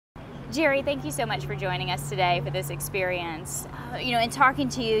Jerrie, thank you so much for joining us today for this experience. In talking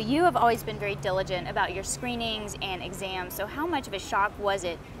to you, you have always been very diligent about your screenings and exams. So how much of a shock was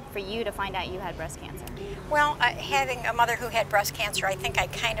it for you to find out you had breast cancer? Well, having a mother who had breast cancer, I think I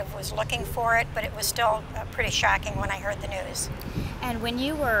kind of was looking for it, but it was still pretty shocking when I heard the news. And when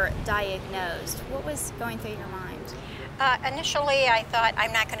you were diagnosed, what was going through your mind? Initially, I thought,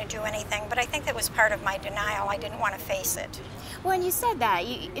 I'm not going to do anything, but I think that was part of my denial. I didn't want to face it. Well, and you said that.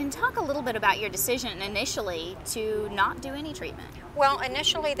 And talk a little bit about your decision initially to not do any treatment. Well,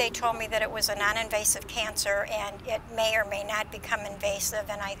 initially they told me that it was a non-invasive cancer and it may or may not become invasive,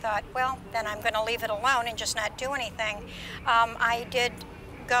 and I thought, well, then I'm going to leave it alone and just not do anything. I did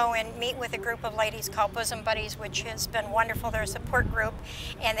go and meet with a group of ladies called Bosom Buddies, which has been wonderful. They're a support group,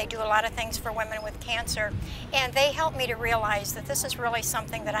 and they do a lot of things for women with cancer. And they helped me to realize that this is really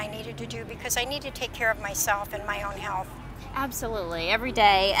something that I needed to do because I need to take care of myself and my own health. Absolutely, every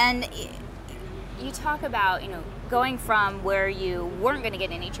day. And you talk about, going from where you weren't going to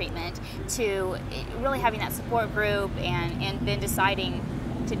get any treatment to really having that support group and then deciding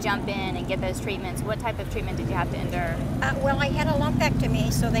to jump in and get those treatments. What type of treatment did you have to endure? Well, I had a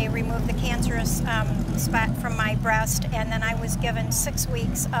lumpectomy, so they removed the cancerous spot from my breast, and then I was given 6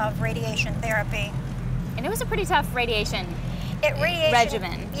 weeks of radiation therapy. And it was a pretty tough radiation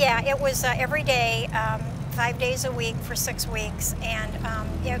regimen. Yeah, it was every day, 5 days a week for 6 weeks, and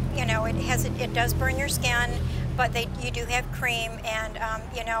it does burn your skin, but you do have cream, and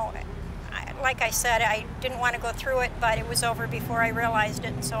like I said, I didn't want to go through it, but it was over before I realized it,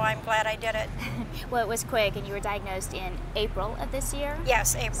 and so I'm glad I did it. Well, it was quick, and you were diagnosed in April of this year?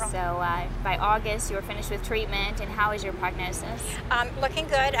 Yes, April. So by August, you were finished with treatment, and how is your prognosis? Looking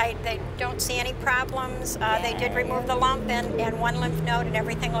good. They don't see any problems. They did remove the lump and one lymph node, and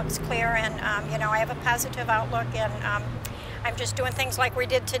everything looks clear, and I have a positive outlook, and I'm just doing things like we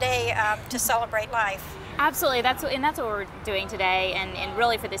did today to celebrate life. Absolutely, that's what we're doing today, and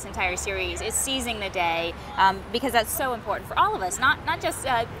really for this entire series is seizing the day, because that's so important for all of us, not just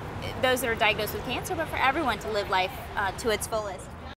those that are diagnosed with cancer, but for everyone to live life to its fullest.